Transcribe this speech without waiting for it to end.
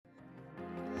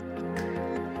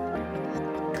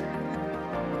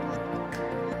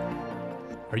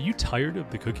Are you tired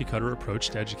of the cookie-cutter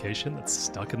approach to education that's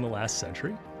stuck in the last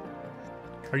century?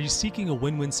 Are you seeking a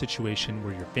win-win situation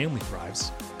where your family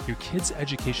thrives, your kid's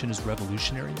education is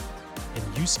revolutionary,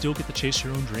 and you still get to chase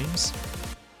your own dreams?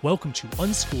 Welcome to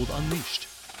Unschooled Unleashed.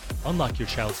 Unlock your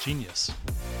child's genius.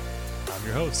 I'm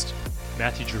your host,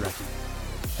 Matthew Jarecki,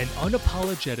 an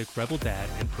unapologetic rebel dad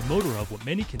and promoter of what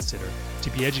many consider to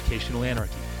be educational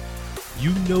anarchy.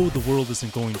 You know the world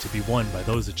isn't going to be won by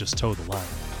those that just toe the line.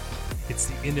 It's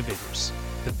the innovators,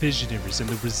 the visionaries, and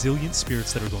the resilient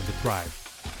spirits that are going to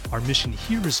thrive. Our mission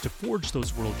here is to forge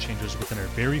those world changers within our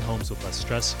very homes with less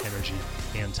stress, energy,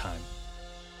 and time.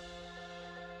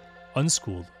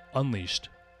 Unschooled, Unleashed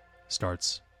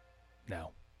starts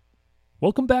now.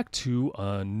 Welcome back to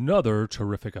another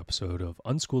terrific episode of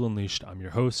Unschooled Unleashed. I'm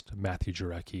your host, Matthew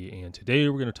Jarecki, and today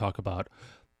we're going to talk about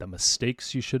the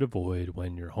mistakes you should avoid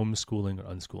when you're homeschooling or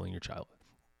unschooling your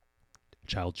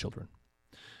children.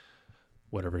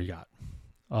 Whatever you got.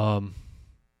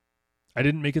 I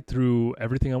didn't make it through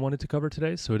everything I wanted to cover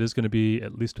today, so it is going to be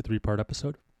at least a 3-part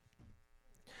episode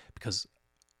because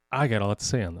I got a lot to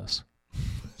say on this.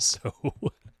 So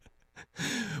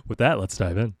with that, let's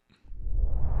dive in.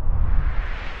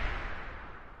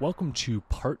 Welcome to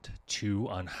part 2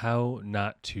 on how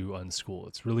not to unschool.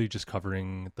 It's really just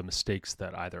covering the mistakes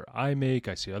that either I make,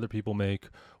 I see other people make,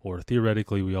 or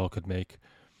theoretically we all could make,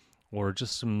 or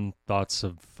just some thoughts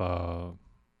of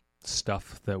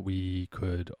stuff that we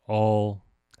could all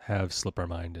have slip our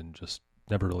mind and just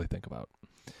never really think about.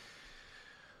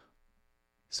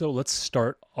 So let's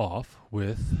start off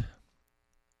with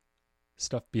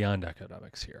stuff beyond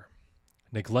academics here.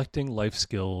 Neglecting life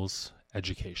skills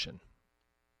education.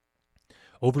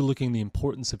 Overlooking the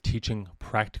importance of teaching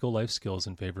practical life skills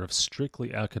in favor of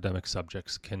strictly academic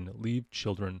subjects can leave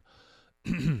children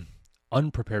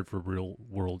unprepared for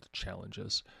real-world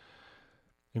challenges.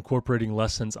 Incorporating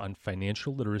lessons on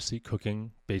financial literacy,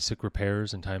 cooking, basic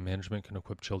repairs, and time management can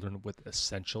equip children with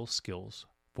essential skills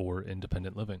for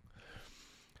independent living.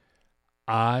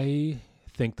 I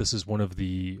think this is one of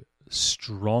the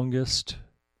strongest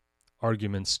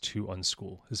arguments to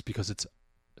unschool, is because it's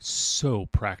so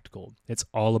practical. It's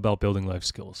all about building life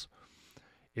skills.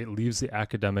 It leaves the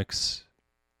academics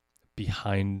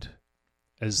behind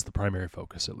as the primary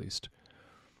focus, at least.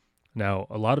 Now,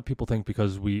 a lot of people think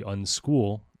because we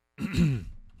unschool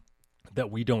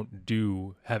that we don't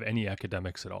have any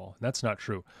academics at all. That's not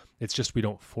true. It's just we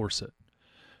don't force it.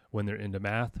 When they're into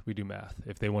math, we do math.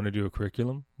 If they want to do a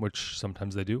curriculum, which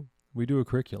sometimes they do, we do a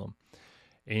curriculum.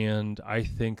 And I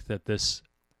think that this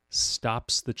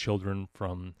stops the children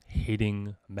from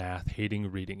hating math,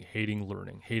 hating reading, hating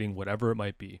learning, hating whatever it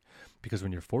might be. Because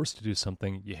when you're forced to do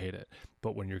something, you hate it.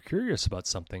 But when you're curious about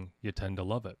something, you tend to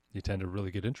love it. You tend to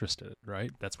really get interested in it,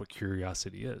 right? That's what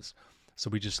curiosity is. So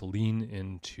we just lean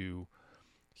into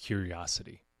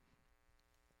curiosity.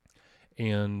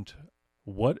 And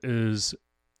what are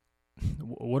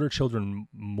children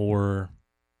more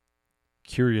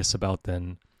curious about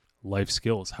than life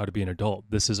skills, how to be an adult?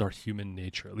 This is our human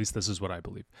nature. At least this is what I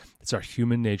believe. It's our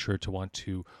human nature to want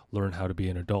to learn how to be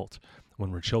an adult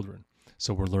when we're children.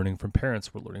 So we're learning from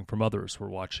parents, we're learning from others, we're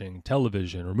watching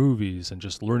television or movies and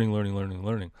just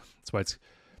learning. That's why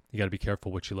you got to be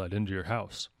careful what you let into your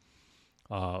house.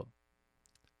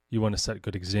 You want to set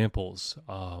good examples.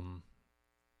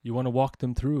 You want to walk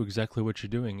them through exactly what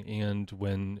you're doing. And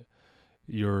when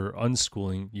you're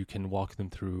unschooling, you can walk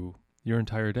them through your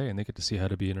entire day and they get to see how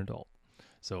to be an adult.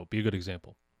 So be a good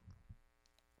example.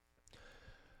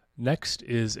 Next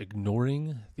is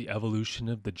ignoring the evolution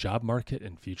of the job market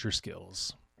and future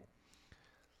skills.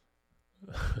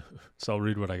 So I'll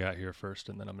read what I got here first,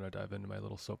 and then I'm going to dive into my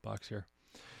little soapbox here.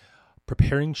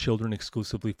 Preparing children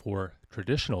exclusively for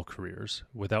traditional careers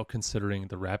without considering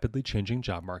the rapidly changing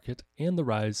job market and the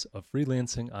rise of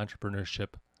freelancing,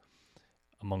 entrepreneurship,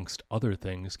 amongst other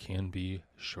things, can be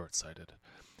short-sighted.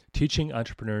 Teaching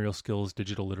entrepreneurial skills,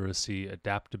 digital literacy,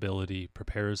 adaptability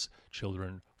prepares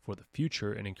children for the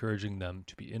future and encouraging them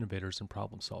to be innovators and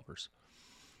problem solvers.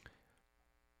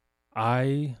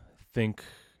 I think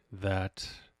that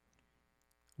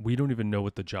we don't even know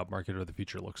what the job market or the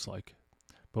future looks like,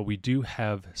 but we do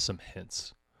have some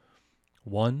hints.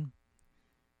 One,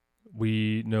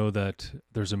 we know that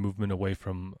there's a movement away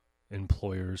from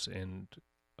employers and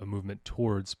a movement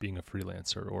towards being a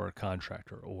freelancer or a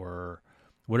contractor or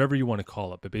whatever you want to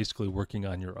call it, but basically working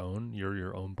on your own. You're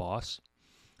your own boss.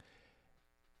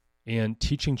 And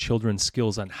teaching children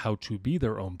skills on how to be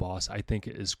their own boss, I think,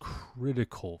 is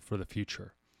critical for the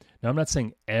future. Now, I'm not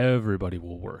saying everybody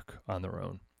will work on their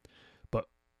own, but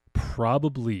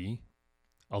probably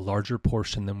a larger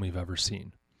portion than we've ever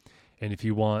seen. And if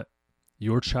you want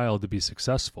your child to be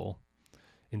successful,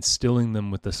 instilling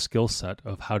them with the skill set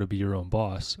of how to be your own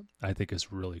boss, I think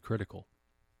is really critical.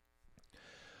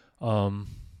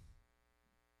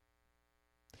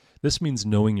 This means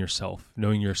knowing yourself,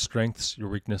 knowing your strengths, your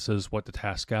weaknesses, what to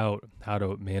task out, how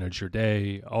to manage your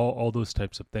day, all those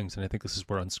types of things. And I think this is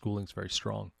where unschooling is very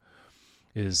strong,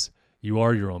 is you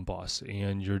are your own boss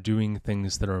and you're doing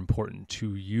things that are important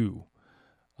to you.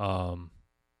 I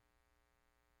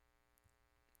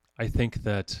think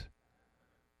that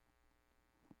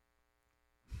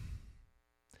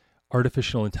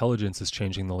artificial intelligence is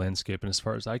changing the landscape. And as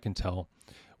far as I can tell,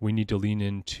 we need to lean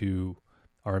into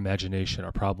our imagination,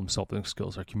 our problem-solving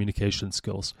skills, our communication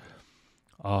skills,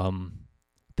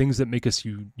 things that make us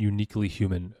uniquely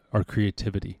human, our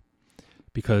creativity,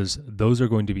 because those are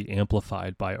going to be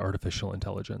amplified by artificial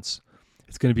intelligence.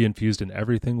 It's going to be infused in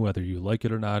everything, whether you like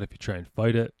it or not. If you try and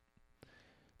fight it,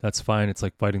 that's fine. It's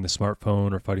like fighting the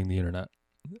smartphone or fighting the internet.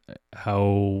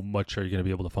 How much are you going to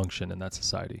be able to function in that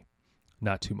society?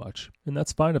 Not too much. And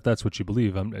that's fine if that's what you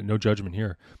believe. No judgment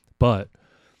here. But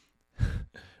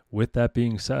with that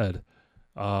being said,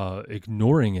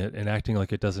 ignoring it and acting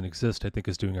like it doesn't exist, I think,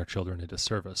 is doing our children a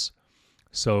disservice.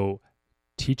 So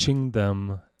teaching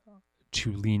them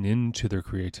to lean into their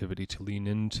creativity, to lean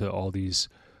into all these,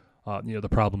 the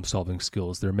problem-solving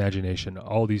skills, their imagination,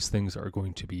 all these things are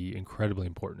going to be incredibly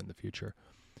important in the future.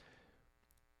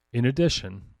 In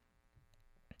addition,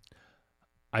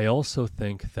 I also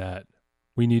think that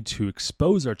we need to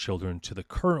expose our children to the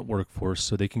current workforce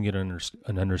so they can get an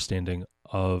understanding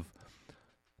of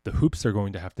the hoops they're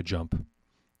going to have to jump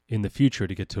in the future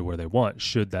to get to where they want,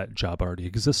 should that job already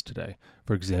exist today.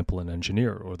 For example, an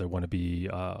engineer, or they want to be,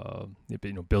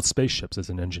 build spaceships as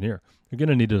an engineer. They're going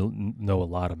to need to know a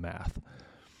lot of math.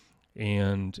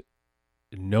 And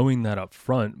knowing that up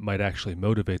front might actually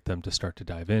motivate them to start to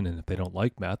dive in. And if they don't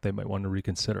like math, they might want to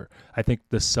reconsider. I think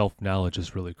this self-knowledge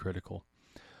is really critical.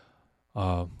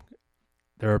 There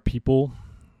are people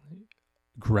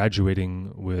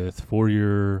graduating with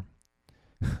 4-year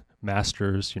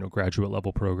masters, graduate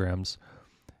level programs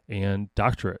and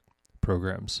doctorate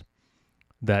programs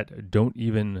that don't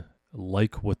even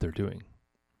like what they're doing.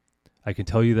 I can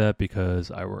tell you that because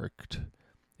I worked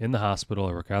in the hospital.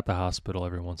 I work at the hospital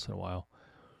every once in a while.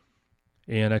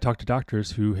 And I talk to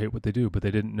doctors who hate what they do, but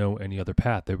they didn't know any other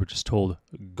path. They were just told,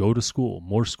 go to school,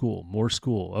 more school, more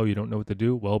school. Oh, you don't know what to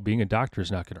do? Well, being a doctor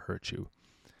is not going to hurt you.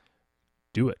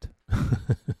 Do it.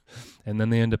 And then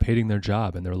they end up hating their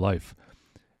job and their life.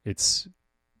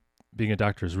 Being a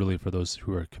doctor is really for those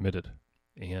who are committed.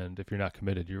 And if you're not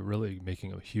committed, you're really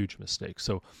making a huge mistake.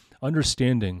 So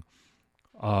understanding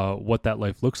what that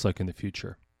life looks like in the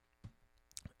future,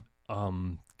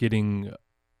 getting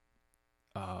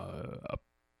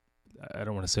I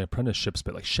don't want to say apprenticeships,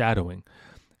 but like shadowing.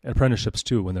 Apprenticeships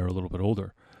too, when they're a little bit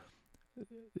older.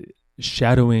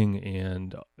 Shadowing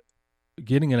and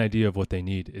getting an idea of what they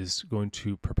need is going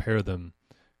to prepare them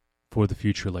for the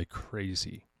future like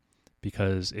crazy,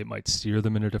 because it might steer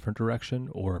them in a different direction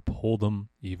or pull them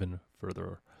even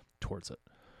further towards it.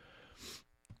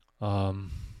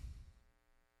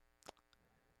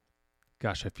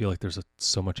 Gosh, I feel like there's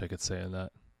so much I could say in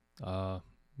that.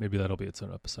 Maybe that'll be its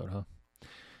own episode, huh?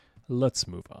 Let's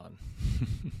move on.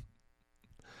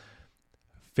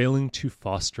 Failing to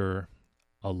foster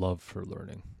a love for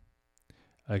learning.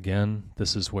 Again,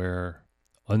 this is where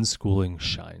unschooling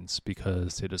shines,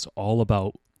 because it is all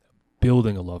about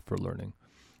building a love for learning,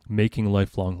 making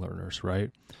lifelong learners,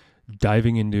 right?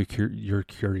 Diving into your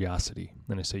curiosity.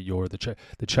 And I say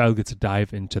the child gets to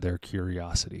dive into their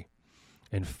curiosity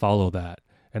and follow that.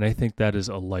 And I think that is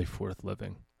a life worth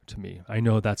living to me. I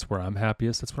know that's where I'm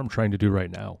happiest. That's what I'm trying to do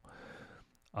right now.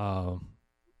 Dive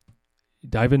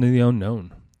into the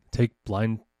unknown. Take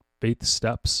blind faith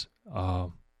steps. I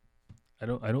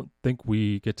don't think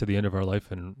we get to the end of our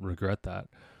life and regret that,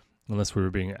 unless we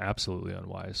were being absolutely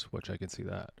unwise, which I can see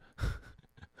that.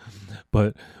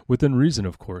 But within reason,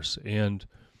 of course. And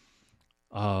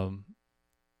I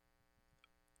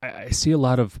see a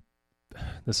lot of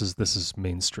this is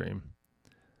mainstream.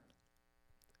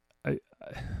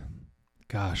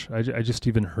 I just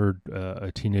even heard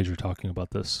a teenager talking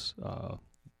about this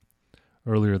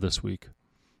earlier this week.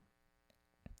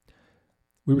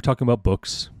 We were talking about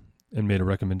books and made a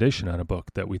recommendation on a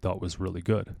book that we thought was really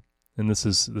good. And this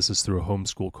is through a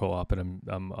homeschool co-op, and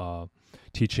I'm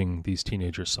teaching these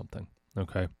teenagers something,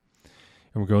 okay?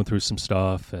 And we're going through some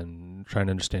stuff and trying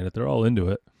to understand it. They're all into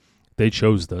it. They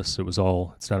chose this.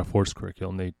 It's not a forced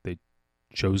curriculum. They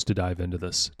chose to dive into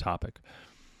this topic.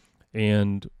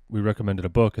 And we recommended a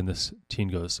book, and this teen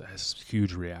has a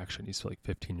huge reaction. He's like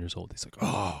 15 years old. He's like,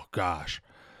 oh, gosh.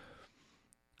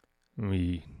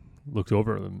 We looked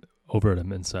over at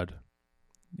him and said,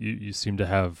 you seem to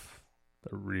have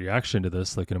a reaction to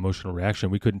this, like an emotional reaction.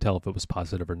 We couldn't tell if it was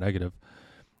positive or negative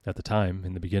at the time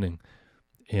in the beginning,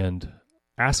 and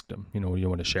asked him, you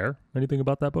want to share anything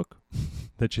about that book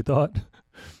that you thought?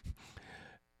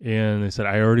 And they said,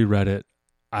 I already read it.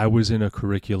 I was in a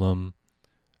curriculum,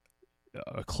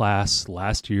 a class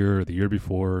last year or the year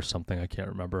before or something, I can't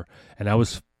remember, and I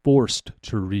was forced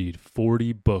to read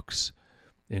 40 books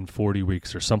in 40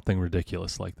 weeks or something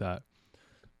ridiculous like that.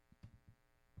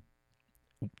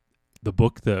 The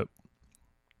book that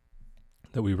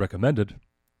we recommended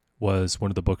was one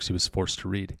of the books he was forced to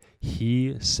read.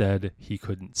 He said he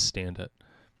couldn't stand it.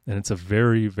 And it's a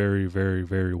very, very, very,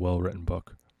 very well-written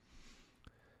book.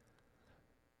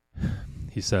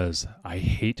 He says, I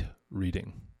hate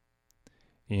reading.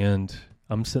 And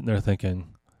I'm sitting there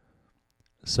thinking,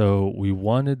 so we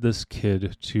wanted this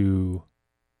kid to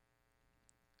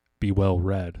be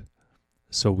well-read.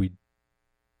 So we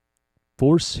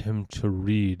force him to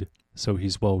read so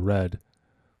he's well-read,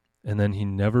 and then he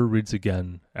never reads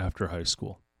again after high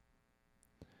school.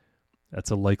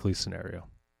 That's a likely scenario.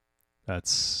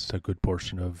 That's a good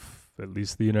portion of at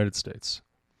least the United States.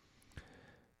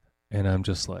 And I'm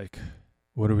just like,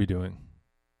 what are we doing?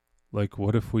 Like,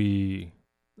 what if we...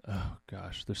 Oh,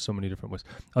 gosh, there's so many different ways.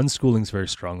 Unschooling's very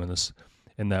strong on this,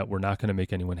 in that we're not going to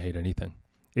make anyone hate anything.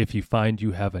 If you find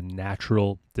you have a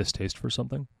natural distaste for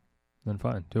something, then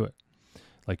fine, do it.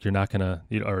 Like, you're not going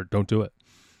to, or don't do it.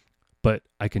 But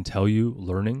I can tell you,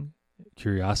 learning,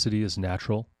 curiosity is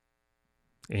natural,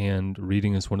 and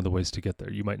reading is one of the ways to get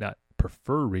there. You might not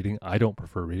prefer reading. I don't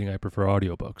prefer reading. I prefer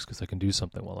audiobooks because I can do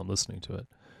something while I'm listening to it.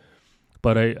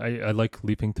 But I like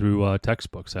leaping through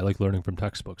textbooks. I like learning from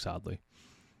textbooks, oddly.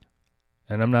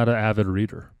 And I'm not an avid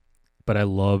reader, but I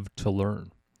love to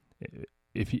learn.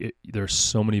 There's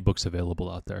so many books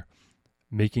available out there.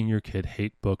 Making your kid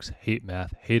hate books, hate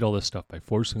math, hate all this stuff by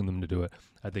forcing them to do it,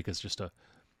 I think is just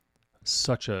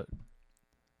such an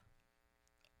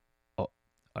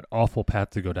awful path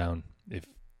to go down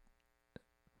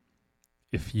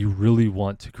if you really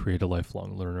want to create a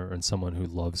lifelong learner and someone who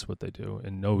loves what they do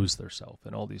and knows their self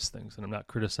and all these things. And I'm not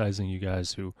criticizing you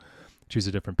guys who choose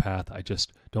a different path. I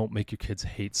just don't make your kids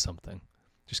hate something.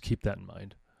 Just keep that in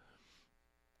mind.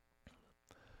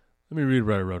 Let me read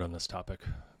what I wrote on this topic.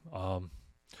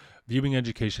 Viewing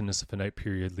education as a finite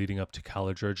period leading up to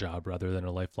college or a job rather than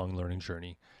a lifelong learning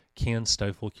journey can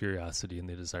stifle curiosity and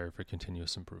the desire for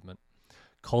continuous improvement.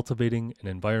 Cultivating an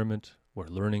environment where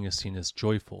learning is seen as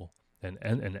joyful and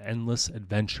an endless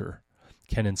adventure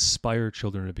can inspire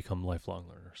children to become lifelong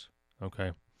learners.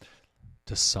 Okay?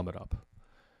 To sum it up.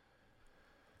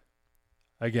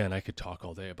 Again, I could talk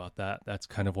all day about that. That's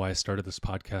kind of why I started this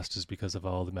podcast, is because of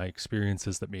all of my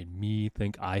experiences that made me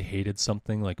think I hated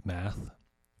something like math,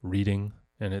 reading,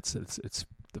 and it's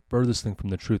the furthest thing from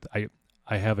the truth. I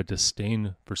have a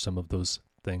disdain for some of those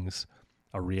things,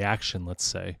 a reaction, let's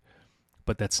say,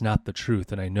 but that's not the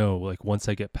truth. And I know, like, once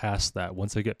I get past that,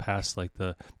 like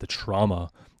the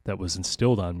trauma that was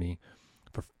instilled on me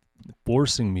for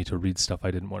forcing me to read stuff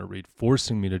I didn't want to read,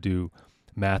 forcing me to do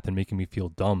math and making me feel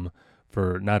dumb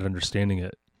for not understanding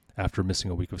it after missing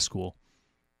a week of school,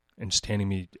 and just handing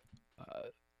me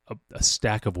a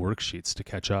stack of worksheets to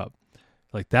catch up.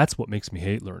 Like, that's what makes me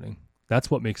hate learning. That's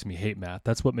what makes me hate math.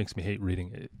 That's what makes me hate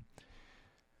reading.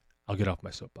 I'll get off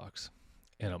my soapbox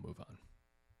and I'll move on.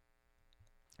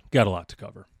 Got a lot to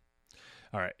cover.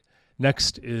 All right.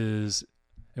 Next is,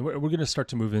 and we're going to start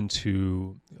to move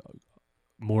into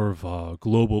more of a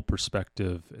global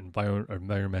perspective,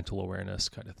 environmental awareness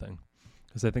kind of thing,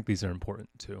 because I think these are important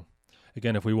too.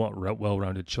 Again, if we want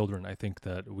well-rounded children, I think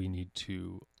that we need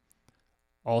to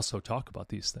also talk about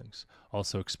these things,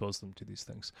 also expose them to these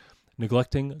things.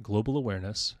 Neglecting global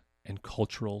awareness and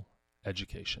cultural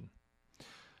education.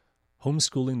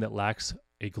 Homeschooling that lacks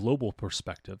a global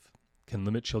perspective can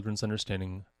limit children's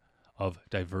understanding of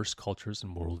diverse cultures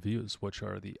and worldviews, which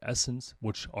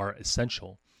are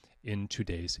essential in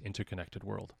today's interconnected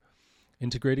world.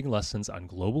 Integrating lessons on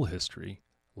global history,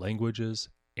 languages,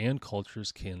 and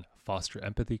cultures can foster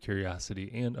empathy, curiosity,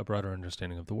 and a broader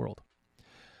understanding of the world.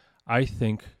 I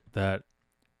think that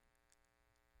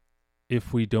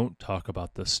if we don't talk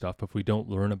about this stuff, if we don't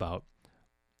learn about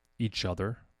each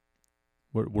other,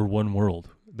 we're one world,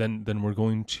 then we're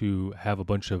going to have a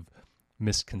bunch of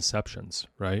misconceptions,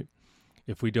 right?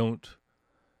 If we don't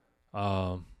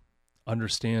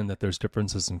understand that there's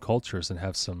differences in cultures and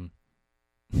have some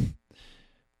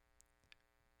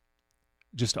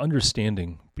just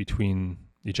understanding between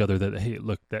each other that, hey,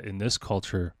 look, that in this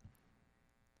culture,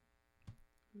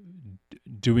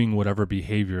 doing whatever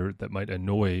behavior that might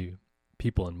annoy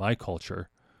people in my culture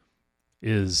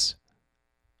is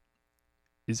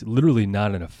literally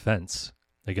not an offense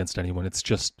against anyone. It's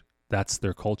just that's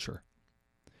their culture.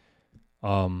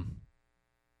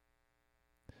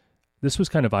 This was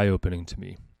kind of eye-opening to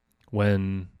me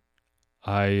when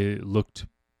I looked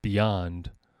beyond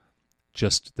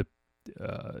just the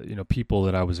people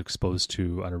that I was exposed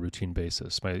to on a routine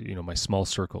basis, my small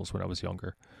circles when I was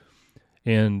younger.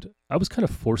 And I was kind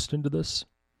of forced into this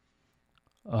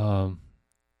when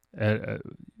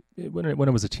I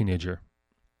was a teenager.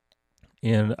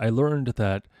 And I learned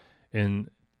that in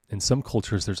some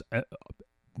cultures, there's a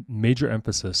major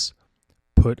emphasis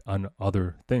put on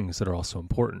other things that are also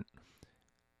important,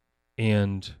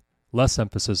 and less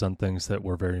emphasis on things that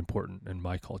were very important in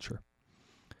my culture.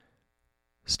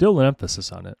 Still an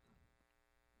emphasis on it,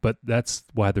 but that's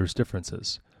why there's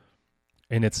differences.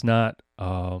 And it's not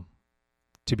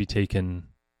to be taken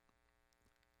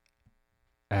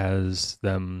as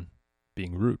them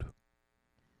being rude. And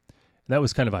that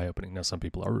was kind of eye-opening. Now, some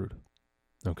people are rude.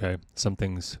 Okay? Some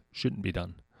things shouldn't be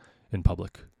done in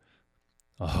public.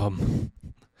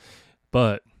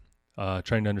 But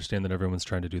trying to understand that everyone's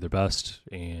trying to do their best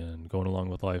and going along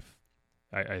with life,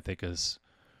 I think is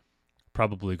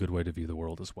probably a good way to view the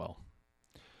world as well.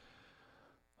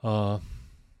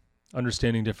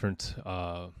 Understanding different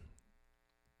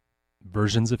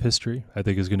versions of history, I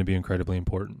think, is going to be incredibly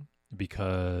important,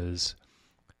 because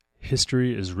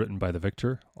history is written by the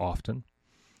victor often.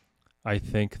 I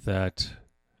think that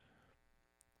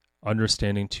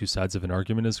understanding two sides of an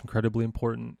argument is incredibly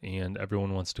important, and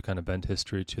everyone wants to kind of bend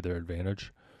history to their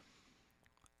advantage,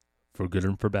 for good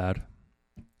and for bad.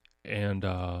 And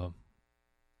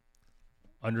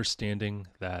understanding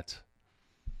that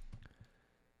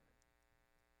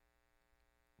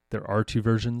there are two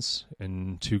versions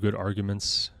and two good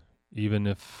arguments, even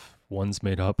if one's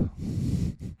made up,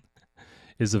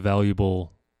 is a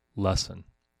valuable lesson.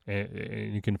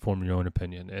 And you can form your own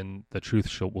opinion, and the truth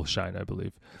will shine, I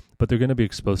believe. But they're going to be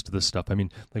exposed to this stuff. I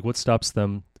mean, like, what stops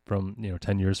them from,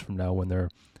 10 years from now, when they're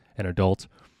an adult,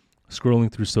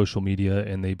 scrolling through social media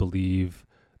and they believe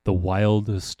the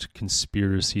wildest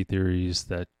conspiracy theories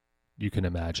that you can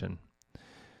imagine?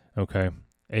 Okay?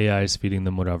 AI is feeding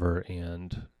them whatever,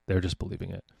 and they're just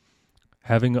believing it.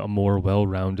 Having a more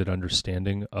well-rounded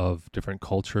understanding of different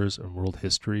cultures and world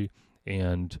history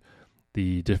and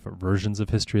the different versions of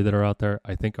history that are out there,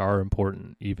 I think, are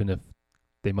important, even if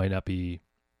they might not be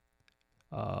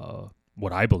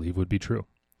what I believe would be true.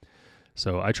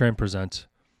 So I try and present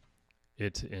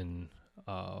it in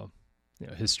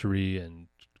history and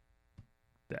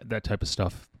that type of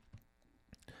stuff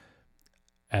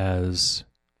as,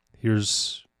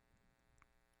 here's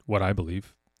what I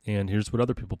believe, and here's what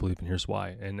other people believe, and here's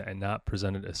why, and not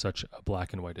present it as such a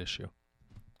black and white issue.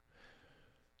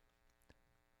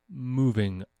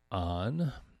 Moving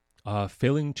on,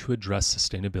 failing to address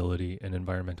sustainability and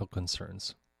environmental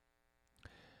concerns.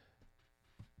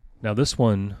 Now, this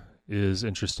one is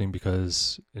interesting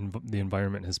because the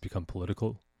environment has become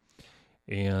political,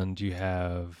 and you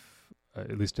have,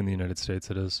 at least in the United States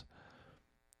it is,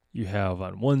 you have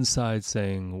on one side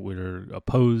saying we're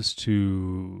opposed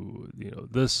to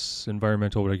this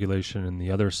environmental regulation, and the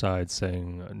other side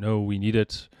saying no, we need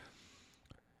it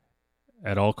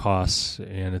at all costs,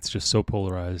 and it's just so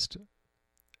polarized.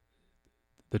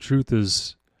 The truth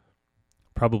is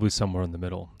probably somewhere in the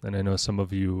middle, and I know some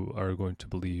of you are going to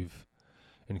believe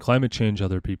in climate change,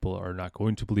 other people are not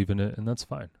going to believe in it, and that's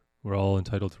fine. We're all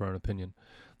entitled to our own opinion.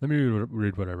 Let me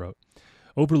read what I wrote.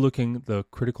 Overlooking the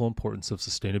critical importance of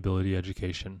sustainability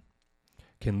education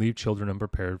can leave children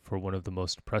unprepared for one of the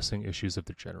most pressing issues of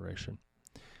their generation.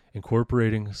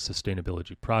 Incorporating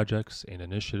sustainability projects and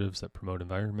initiatives that promote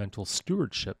environmental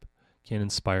stewardship can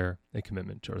inspire a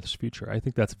commitment to Earth's future. I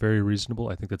think that's very reasonable.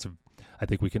 I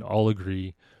think we can all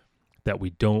agree that we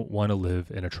don't want to live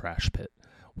in a trash pit.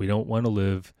 We don't want to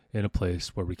live in a place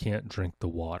where we can't drink the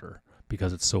water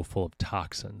because it's so full of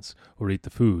toxins, or eat the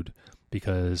food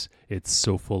because it's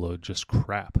so full of just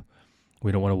crap.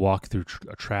 We don't want to walk through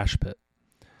a trash pit.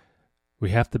 We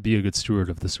have to be a good steward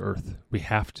of this earth. We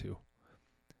have to.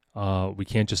 We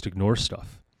can't just ignore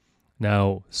stuff.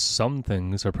 Now, some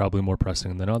things are probably more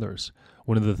pressing than others.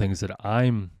 One of the things that I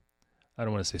don't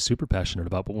want to say super passionate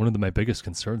about, but one of my biggest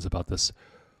concerns about this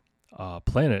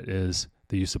planet is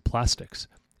the use of plastics.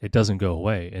 It doesn't go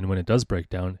away, and when it does break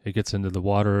down, it gets into the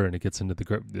water, and it gets into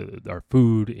our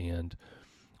food, and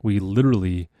we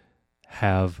literally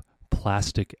have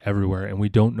plastic everywhere, and we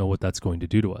don't know what that's going to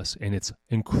do to us, and it's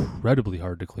incredibly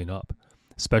hard to clean up,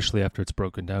 especially after it's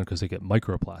broken down, because they get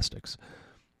microplastics.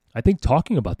 I think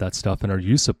talking about that stuff and our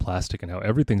use of plastic and how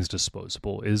everything's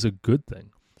disposable is a good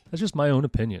thing. That's just my own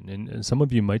opinion, and some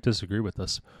of you might disagree with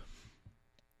this.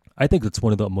 I think it's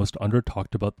one of the most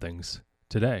under-talked about things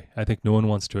today. I think no one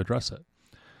wants to address it.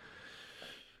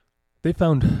 They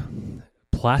found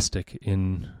plastic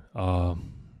in,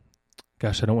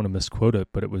 gosh, I don't want to misquote it,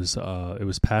 but it was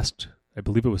passed, I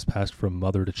believe it was passed from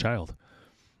mother to child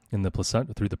in the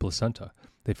placenta, through the placenta.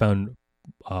 They found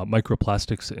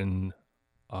microplastics in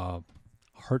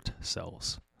heart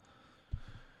cells.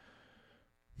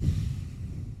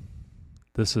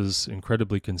 This is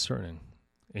incredibly concerning,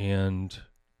 and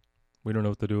we don't know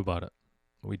what to do about it.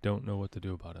 We don't know what to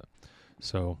do about it.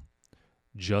 So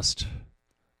just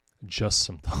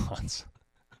some thoughts.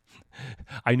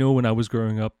 I know when I was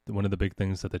growing up, one of the big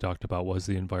things that they talked about was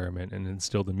the environment, and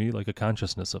instilled in me like a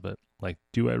consciousness of it. Like,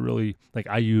 do I really, like,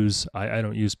 I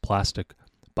don't use plastic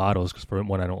bottles because, for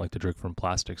one, I don't like to drink from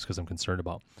plastics because I'm concerned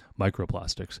about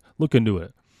microplastics. Look into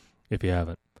it if you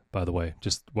haven't, by the way.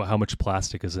 Just how much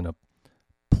plastic is in a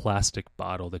plastic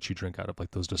bottle that you drink out of,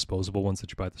 like those disposable ones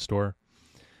that you buy at the store.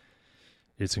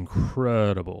 It's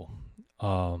incredible.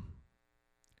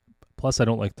 Plus, I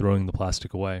don't like throwing the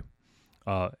plastic away.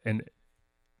 And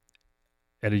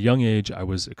at a young age, I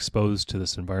was exposed to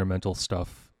this environmental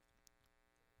stuff.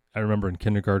 I remember in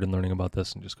kindergarten learning about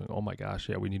this and just going, oh my gosh,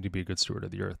 yeah, we need to be a good steward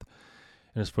of the earth.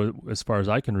 And as far as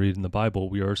I can read in the Bible,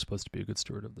 we are supposed to be a good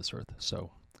steward of this earth.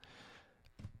 So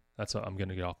I'm going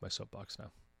to get off my soapbox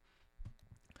now.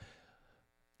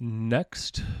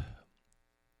 Next,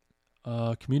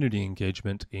 community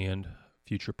engagement and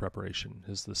future preparation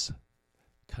is this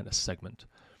kind of segment.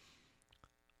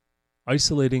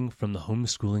 Isolating from the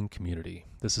homeschooling community.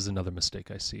 This is another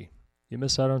mistake I see. You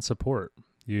miss out on support.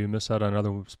 You miss out on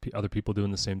other people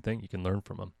doing the same thing. You can learn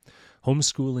from them.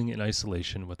 Homeschooling in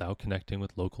isolation without connecting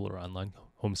with local or online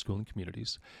homeschooling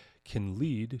communities can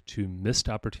lead to missed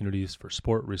opportunities for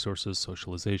sport, resources,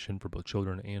 socialization for both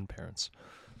children and parents.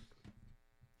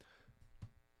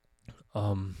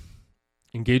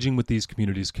 Engaging with these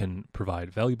communities can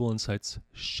provide valuable insights,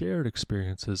 shared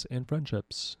experiences, and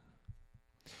friendships.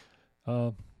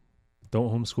 Don't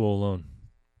homeschool alone.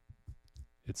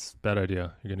 It's a bad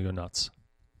idea. You're going to go nuts.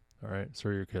 All right? So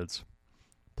are your kids.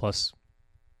 Plus,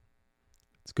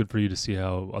 it's good for you to see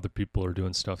how other people are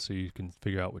doing stuff so you can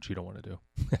figure out what you don't want to do.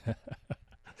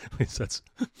 At least that's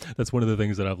one of the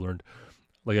things that I've learned.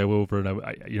 Like, I went over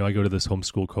and I go to this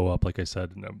homeschool co-op, like I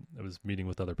said, and I was meeting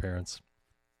with other parents,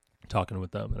 talking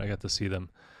with them, and I got to see them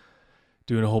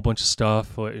doing a whole bunch of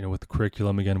stuff, with the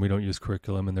curriculum. Again, we don't use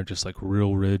curriculum, and they're just like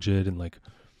real rigid and like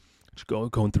just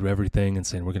going through everything and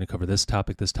saying, we're going to cover this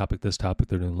topic, this topic, this topic.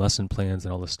 They're doing lesson plans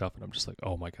and all this stuff. And I'm just like,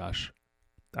 oh my gosh,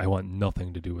 I want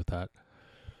nothing to do with that.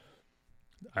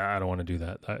 I don't want to do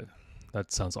that.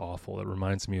 That sounds awful. It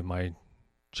reminds me of my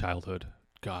childhood.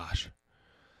 Gosh.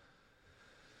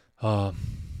 Yeah,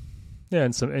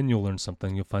 and you'll learn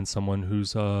something. You'll find someone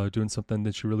who's doing something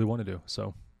that you really want to do.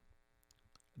 So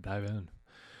dive in.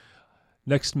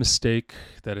 Next mistake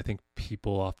that I think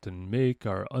people often make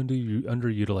are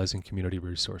underutilizing community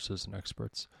resources and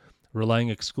experts, relying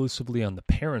exclusively on the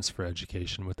parents for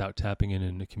education without tapping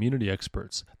into community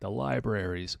experts. The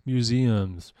libraries,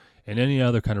 museums, and any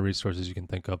other kind of resources you can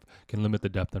think of can limit the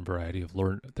depth and variety of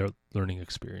their learning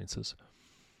experiences.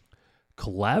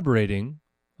 Collaborating,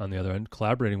 on the other end,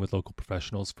 collaborating with local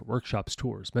professionals for workshops,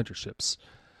 tours, mentorships,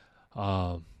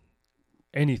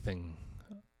 anything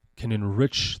can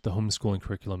enrich the homeschooling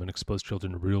curriculum and expose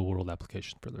children to real-world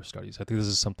application for their studies. I think this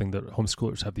is something that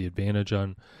homeschoolers have the advantage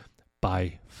on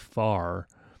by far.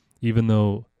 Even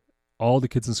though all the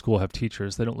kids in school have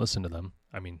teachers, they don't listen to them.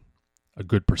 I mean, a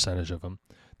good percentage of them.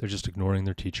 They're just ignoring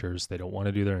their teachers. They don't want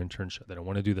to do their internship. They don't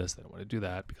want to do this. They don't want to do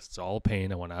that because it's all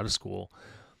pain. I want out of school.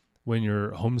 When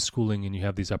you're homeschooling and you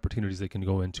have these opportunities, they can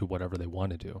go into whatever they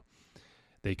want to do.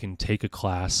 They can take a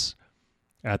class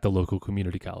at the local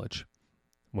community college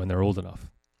when they're old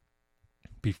enough,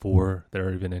 before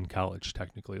they're even in college,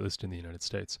 technically, at least in the United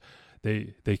States.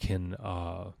 They can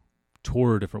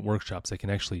tour different workshops. They can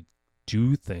actually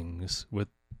do things with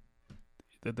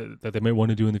that they might want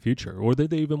to do in the future, or that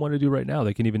they even want to do right now.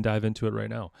 They can even dive into it right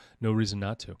now. No reason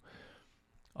not to.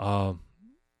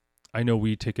 I know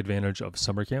we take advantage of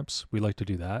summer camps. We like to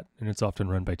do that, and it's often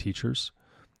run by teachers.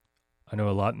 I know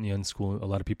a lot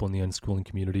of people in the unschooling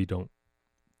community don't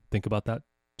think about that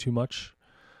too much.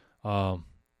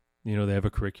 They have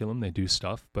a curriculum, they do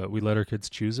stuff, but we let our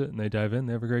kids choose it and they dive in,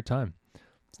 they have a great time.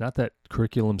 It's not that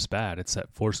curriculum's bad, it's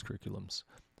that forced curriculum's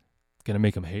going to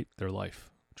make them hate their life.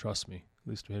 Trust me. At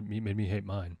least it made me hate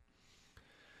mine.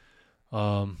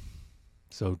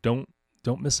 So don't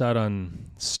don't miss out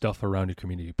on stuff around your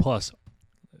community. Plus,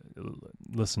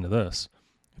 listen to this.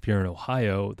 If you're in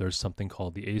Ohio, there's something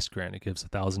called the ACE grant. It gives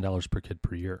 $1,000 per kid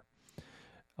per year.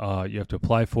 You have to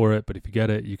apply for it, but if you get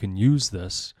it, you can use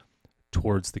this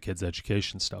towards the kids'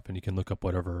 education stuff, and you can look up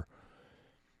whatever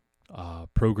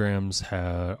programs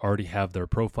already have their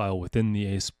profile within the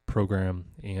ACE program,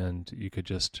 and you could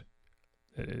just,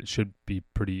 it should be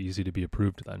pretty easy to be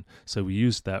approved then. So we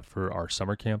used that for our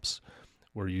summer camps.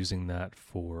 We're using that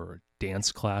for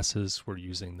dance classes. We're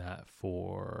using that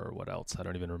for what else? I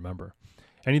don't even remember.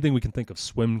 Anything we can think of,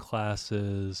 swim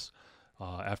classes,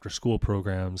 after school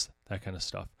programs, that kind of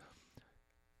stuff.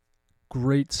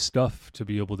 Great stuff to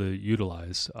be able to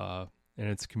utilize, and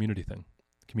it's a community thing,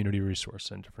 community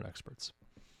resource and different experts.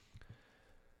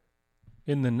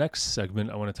 In the next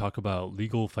segment, I want to talk about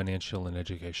legal, financial, and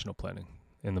educational planning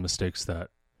and the mistakes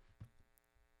that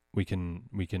we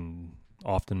can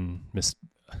often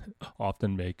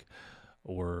make,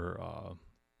 or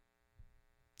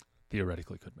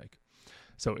theoretically could make.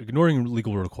 So ignoring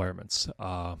legal requirements,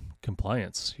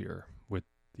 compliance here with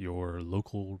your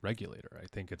local regulator. I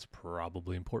think it's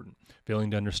probably important.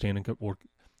 Failing to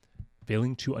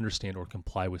understand or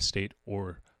comply with state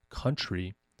or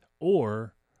country,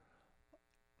 or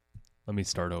let me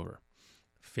start over.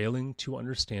 Failing to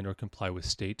understand or comply with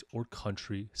state or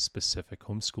country specific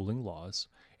homeschooling laws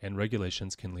and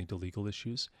regulations can lead to legal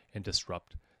issues and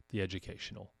disrupt the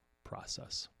educational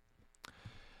process.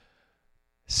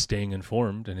 Staying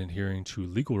informed and adhering to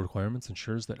legal requirements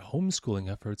ensures that homeschooling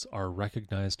efforts are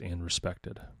recognized and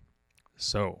respected.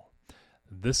 So,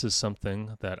 this is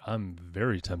something that I'm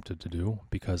very tempted to do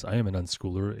because I am an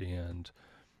unschooler, and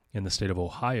in the state of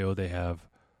Ohio, they have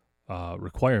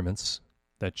requirements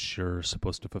that you're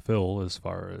supposed to fulfill as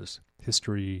far as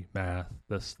history, math,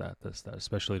 this, that,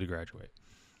 especially to graduate.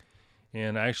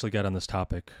 And I actually got on this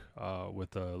topic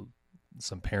with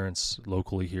some parents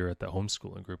locally here at the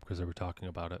homeschooling group because they were talking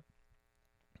about it.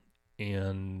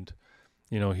 And,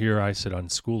 here I sit on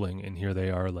schooling, and here they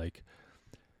are like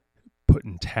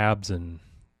putting tabs in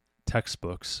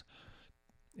textbooks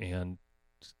and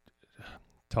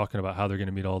talking about how they're going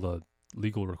to meet all the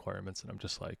legal requirements. And I'm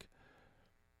just like,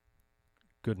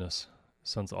 goodness,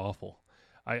 sounds awful.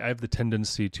 I have the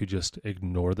tendency to just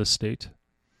ignore the state,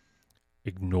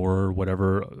 ignore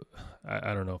whatever.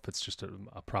 I don't know if it's just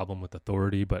a problem with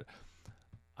authority, but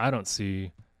I don't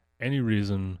see any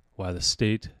reason why the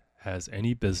state has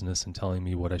any business in telling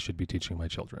me what I should be teaching my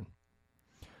children.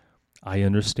 I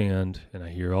understand, and I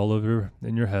hear all over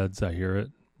in your heads, I hear it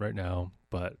right now,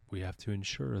 but we have to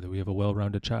ensure that we have a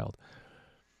well-rounded child.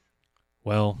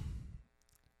 Well,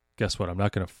 guess what? I'm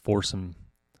not going to force them.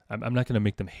 I'm not going to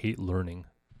make them hate learning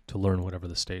to learn whatever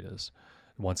the state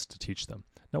wants to teach them.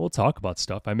 Now, we'll talk about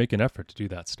stuff. I make an effort to do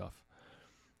that stuff.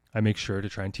 I make sure to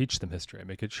try and teach them history. I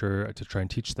make it sure to try and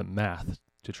teach them math,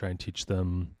 to try and teach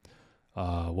them,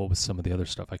 what was some of the other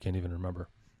stuff? I can't even remember.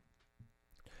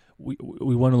 We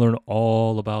want to learn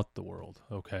all about the world,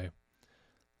 okay?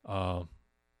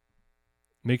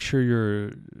 Make sure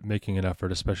you're making an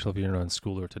effort, especially if you're an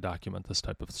unschooler, to document this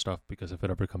type of stuff, because if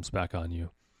it ever comes back on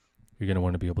you, you're going to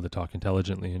want to be able to talk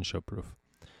intelligently and show proof.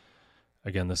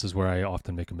 Again, this is where I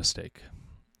often make a mistake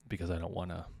because I don't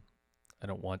want to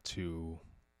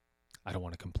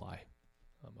comply.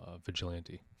 I'm a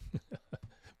vigilante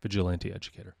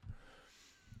educator.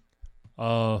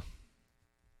 But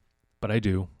I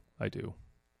do.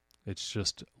 It's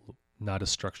just not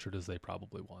as structured as they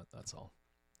probably want. That's all.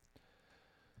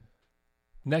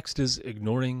 Next is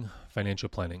ignoring financial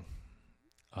planning.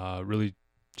 Really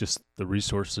just the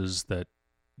resources that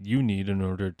you need in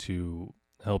order to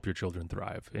help your children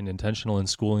thrive. In intentional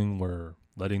unschooling, we're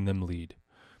letting them lead.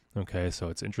 Okay, so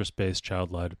it's interest-based,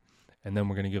 child-led, and then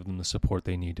we're going to give them the support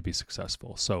they need to be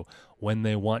successful. So when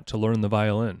they want to learn the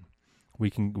violin, we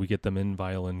get them in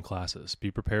violin classes. Be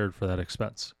prepared for that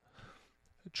expense.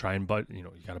 Try and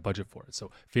you got to budget for it.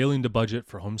 So failing to budget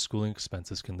for homeschooling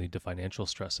expenses can lead to financial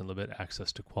stress and limit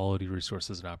access to quality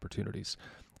resources and opportunities.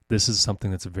 This is something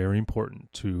that's very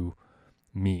important to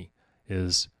me,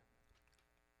 is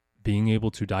being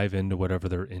able to dive into whatever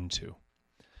they're into.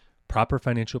 Proper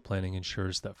financial planning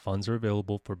ensures that funds are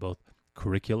available for both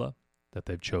curricula that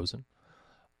they've chosen,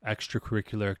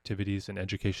 extracurricular activities, and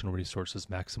educational resources,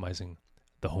 maximizing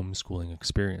the homeschooling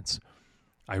experience.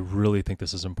 I really think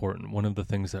this is important. One of the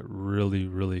things that really,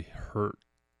 really hurts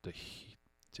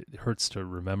to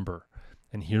remember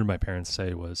and hear my parents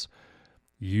say was,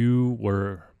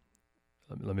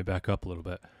 let me back up a little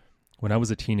bit. When I was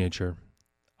a teenager,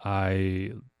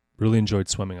 I really enjoyed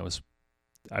swimming.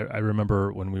 I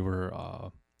remember when we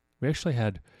actually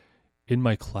had in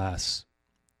my class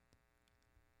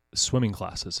swimming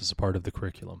classes as a part of the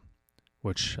curriculum,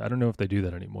 which I don't know if they do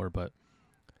that anymore, but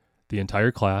the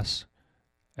entire class,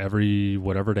 every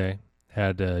whatever day,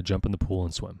 had to jump in the pool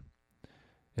and swim.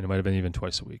 And it might have been even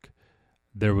twice a week.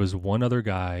 There was one other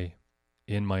guy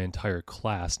in my entire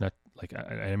class, not like,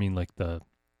 I mean like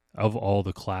of all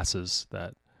the classes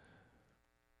that,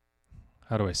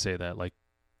 how do I say that? Like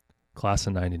class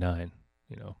of 99,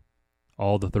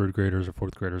 all the third graders or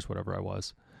fourth graders, whatever I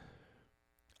was.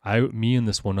 Me and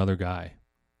this one other guy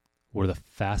were the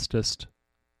fastest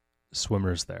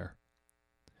swimmers there.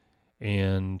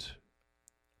 And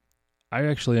I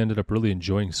actually ended up really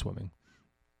enjoying swimming.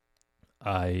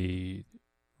 I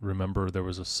remember there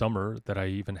was a summer that I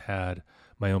even had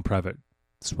my own private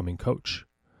swimming coach.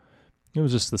 It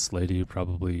was just this lady who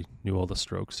probably knew all the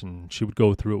strokes, and she would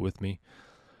go through it with me.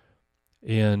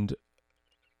 And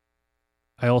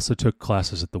I also took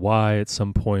classes at the Y at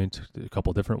some point, a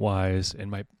couple different Ys,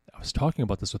 and I was talking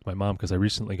about this with my mom because I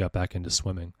recently got back into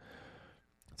swimming.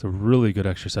 It's a really good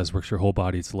exercise, works your whole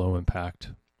body, it's low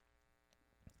impact.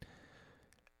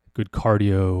 Good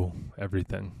cardio,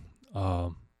 everything.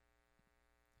 And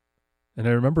I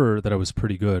remember that I was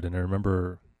pretty good, and I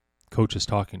remember coaches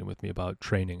talking with me about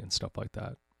training and stuff like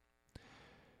that.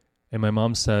 And my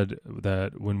mom said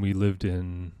that when we lived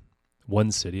in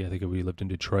one city, I think we lived in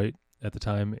Detroit at the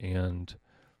time, and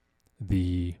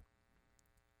the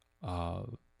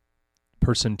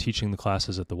person teaching the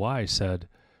classes at the Y said,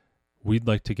 we'd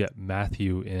like to get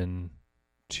Matthew in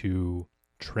to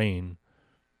train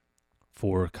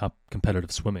for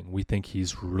competitive swimming. We think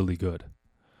he's really good.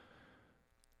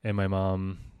 And my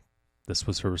mom, this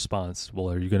was her response,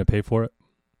 well, are you going to pay for it?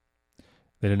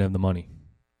 They didn't have the money.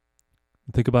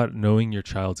 Think about knowing your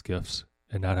child's gifts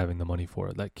and not having the money for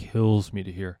it. That kills me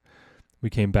to hear. We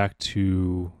came back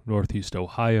to Northeast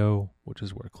Ohio, which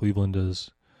is where Cleveland is.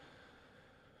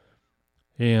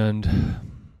 And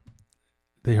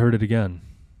they heard it again.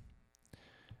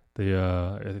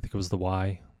 I think it was the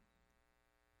Y.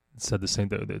 It said the same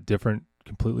thing. The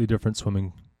completely different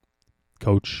swimming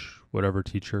coach, whatever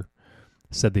teacher,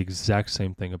 said the exact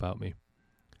same thing about me.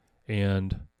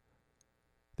 And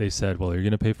they said, well, are you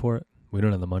going to pay for it? We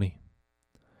don't have the money.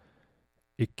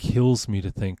 It kills me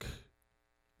to think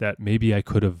that maybe I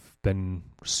could have been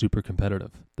super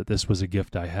competitive, that this was a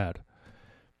gift I had.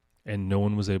 And no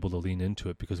one was able to lean into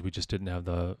it because we just didn't have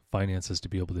the finances to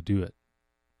be able to do it.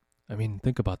 I mean,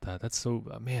 think about that. That's so,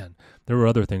 man, there were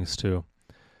other things too.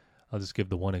 I'll just give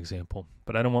the one example.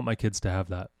 But I don't want my kids to have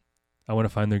that. I want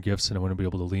to find their gifts and I want to be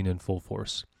able to lean in full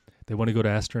force. They want to go to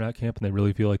astronaut camp and they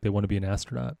really feel like they want to be an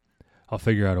astronaut. I'll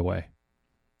figure out a way.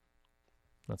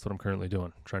 That's what I'm currently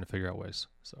doing, trying to figure out ways.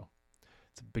 So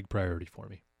it's a big priority for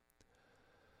me.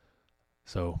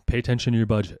 So pay attention to your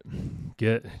budget.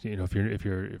 If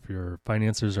your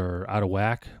finances are out of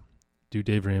whack, do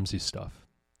Dave Ramsey's stuff.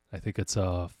 I think it's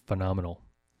phenomenal.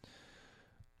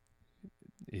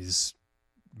 He's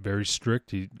very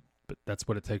strict, but that's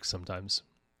what it takes sometimes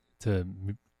to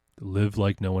live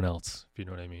like no one else, if you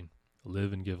know what I mean.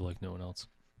 Live and give like no one else.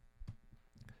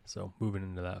 So moving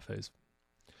into that phase.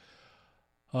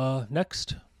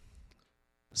 Next,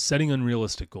 setting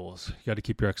unrealistic goals. You got to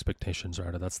keep your expectations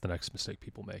right. That's the next mistake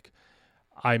people make.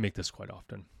 I make this quite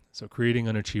often. So creating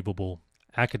unachievable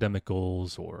academic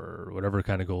goals or whatever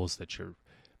kind of goals that you're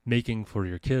making for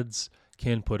your kids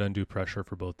can put undue pressure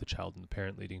for both the child and the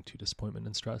parent, leading to disappointment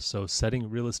and stress. So setting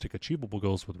realistic, achievable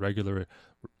goals with regular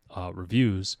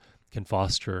reviews can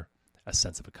foster a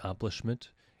sense of accomplishment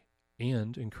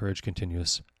and encourage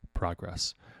continuous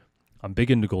progress. I'm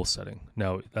big into goal setting.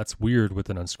 Now, that's weird with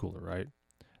an unschooler, right?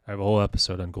 I have a whole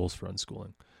episode on goals for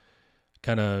unschooling.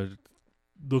 Kind of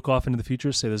look off into the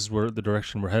future, say this is where the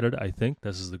direction we're headed. I think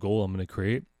this is the goal I'm going to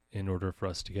create in order for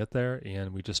us to get there,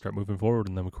 and we just start moving forward,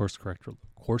 and then we course correct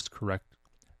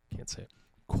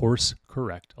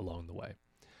along the way.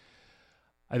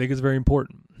 I think it's very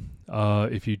important.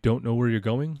 If you don't know where you're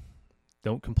going,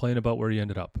 don't complain about where you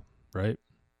ended up, right?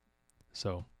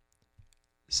 So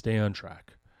stay on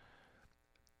track.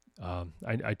 I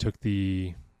took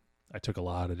a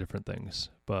lot of different things,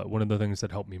 but one of the things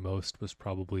that helped me most was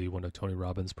probably one of Tony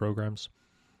Robbins' programs.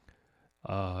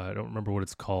 I don't remember what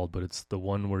it's called, but it's the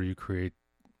one where you create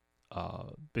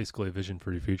basically a vision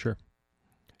for your future,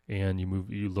 and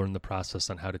you learn the process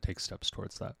on how to take steps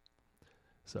towards that.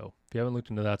 So if you haven't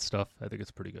looked into that stuff, I think it's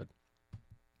pretty good.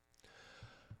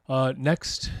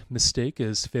 Next mistake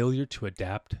is failure to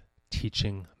adapt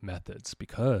teaching methods,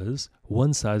 because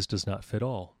one size does not fit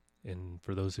all. And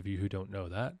for those of you who don't know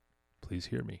that, please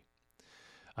hear me.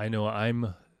 I know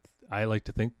I like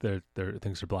to think that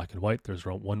things are black and white. There's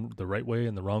the right way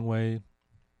and the wrong way.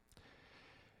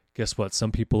 Guess what?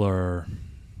 Some people are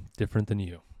different than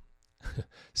you.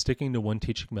 Sticking to one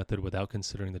teaching method without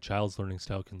considering the child's learning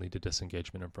style can lead to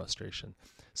disengagement and frustration.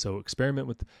 So experiment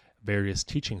with various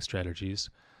teaching strategies,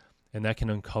 and that can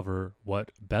uncover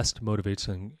what best motivates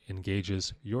and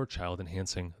engages your child,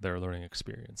 enhancing their learning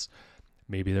experience.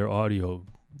 Maybe their audio,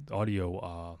 how do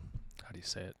you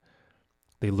say it?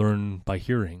 They learn by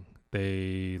hearing,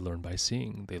 they learn by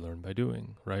seeing, they learn by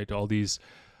doing, right? All these,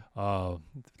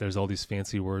 there's all these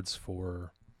fancy words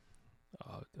for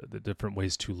the different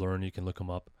ways to learn. You can look them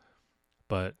up.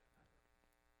 But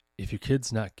if your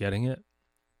kid's not getting it,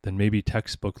 then maybe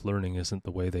textbook learning isn't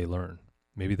the way they learn.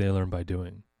 Maybe they learn by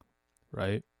doing,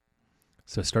 right?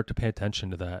 So start to pay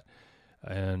attention to that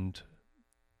and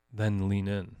then lean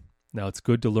in. Now, it's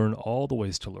good to learn all the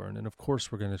ways to learn. And of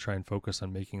course, we're going to try and focus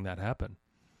on making that happen.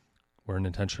 We're an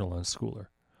intentional unschooler.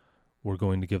 We're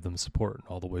going to give them support in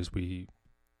all the ways we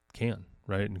can,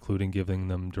 right? Including giving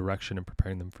them direction and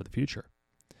preparing them for the future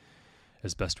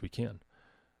as best we can.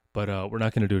 But we're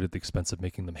not going to do it at the expense of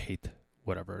making them hate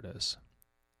whatever it is.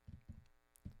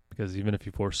 Because even if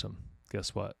you force them,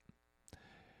 guess what?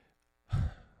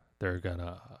 They're going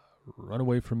to run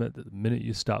away from it the minute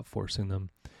you stop forcing them,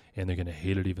 and they're going to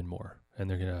hate it even more. And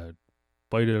they're going to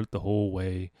fight it out the whole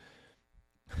way.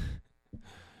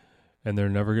 And they're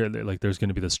never going to, there's going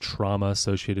to be this trauma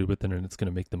associated with it, and it's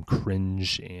going to make them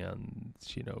cringe and,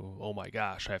 oh my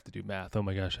gosh, I have to do math. Oh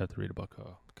my gosh, I have to read a book.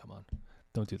 Oh, come on.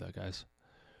 Don't do that, guys.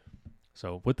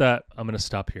 So with that, I'm going to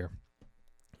stop here.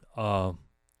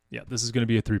 This is going to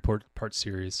be a 3-part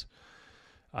series.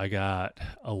 I got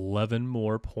 11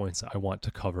 more points I want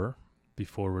to cover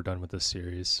before we're done with this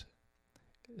series.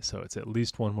 So it's at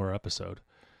least one more episode.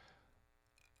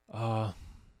 I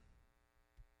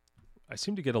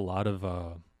seem to get a lot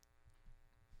of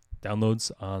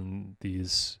downloads on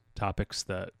these topics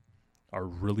that are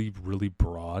really, really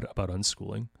broad about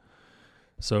unschooling.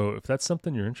 So if that's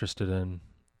something you're interested in,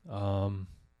 and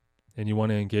you want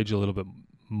to engage a little bit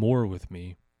more with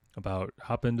me about,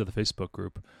 hop into the Facebook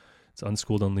group. It's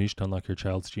Unschooled Unleashed, Unlock Your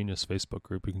Child's Genius Facebook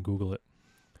group. You can Google it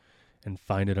and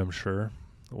find it, I'm sure,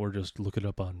 or just look it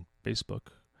up on Facebook.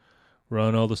 We're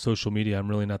on all the social media. I'm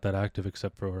really not that active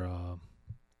except for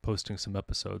posting some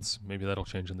episodes. Maybe that'll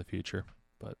change in the future,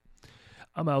 but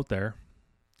I'm out there,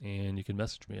 and you can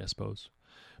message me, I suppose.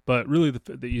 But really,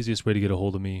 the easiest way to get a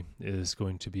hold of me is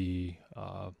going to be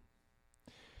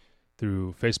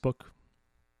through Facebook,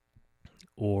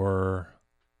 or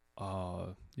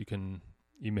you can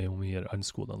email me at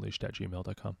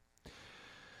unschooledunleashed@gmail.com.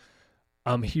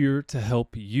 I'm here to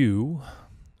help you.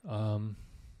 That's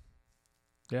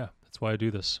why I do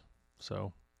this.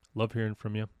 So, love hearing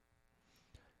from you.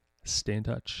 Stay in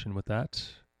touch. And with that,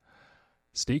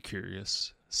 stay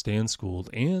curious, stay unschooled,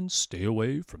 and stay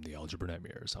away from the algebra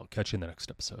nightmares. I'll catch you in the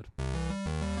next episode.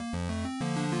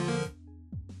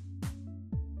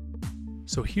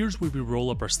 So here's where we roll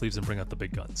up our sleeves and bring out the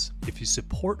big guns. If you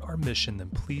support our mission, then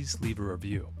please leave a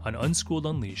review. On Unschooled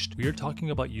Unleashed, we are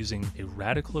talking about using a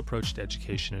radical approach to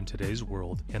education in today's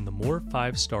world, and the more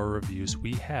 5-star reviews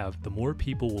we have, the more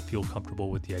people will feel comfortable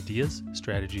with the ideas,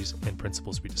 strategies, and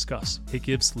principles we discuss. It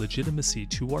gives legitimacy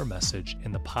to our message,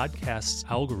 and the podcast's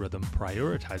algorithm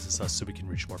prioritizes us so we can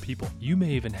reach more people. You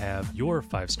may even have your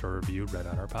 5-star review read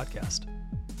on our podcast.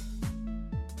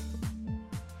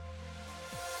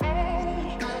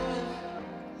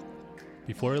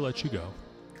 Before I let you go,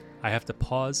 I have to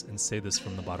pause and say this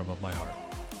from the bottom of my heart.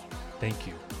 Thank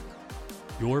you.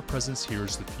 Your presence here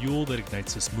is the fuel that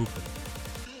ignites this movement.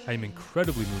 I am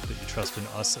incredibly moved that you trust in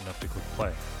us enough to click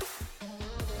play.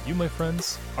 You, my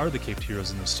friends, are the caped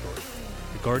heroes in this story,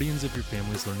 the guardians of your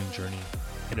family's learning journey,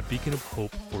 and a beacon of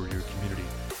hope for your community.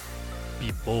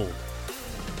 Be bold.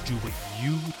 Do what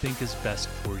you think is best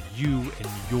for you and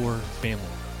your family.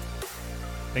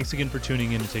 Thanks again for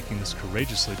tuning in and taking this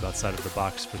courageous leap outside of the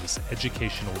box for this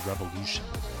educational revolution.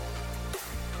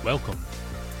 Welcome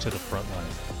to the front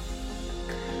line.